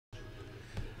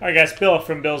Alright guys, Bill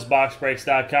from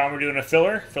BillsBoxBreaks.com. We're doing a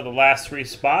filler for the last 3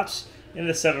 spots in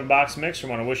the 7-box mixer. I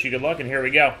want to wish you good luck, and here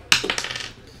we go.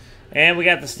 And we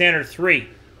got the standard 3.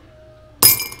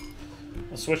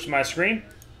 I'll switch to my screen.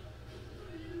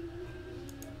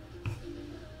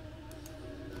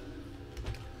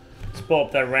 Let's pull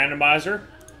up that randomizer.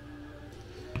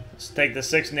 Let's take the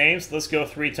 6 names. Let's go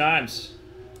 3 times.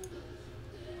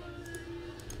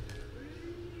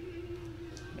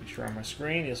 Make sure on my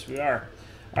screen. Yes, we are.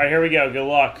 All right, here we go. Good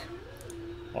luck.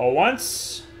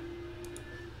 Once,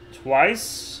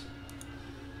 twice,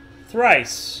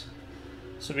 thrice.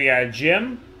 So we got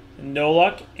Jim, no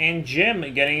luck, and Jim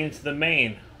getting into the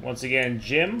main. Once again,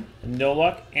 Jim, no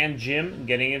luck, and Jim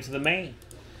getting into the main.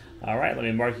 All right, let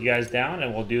me mark you guys down,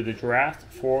 and we'll do the draft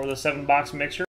for the 7-box mixer.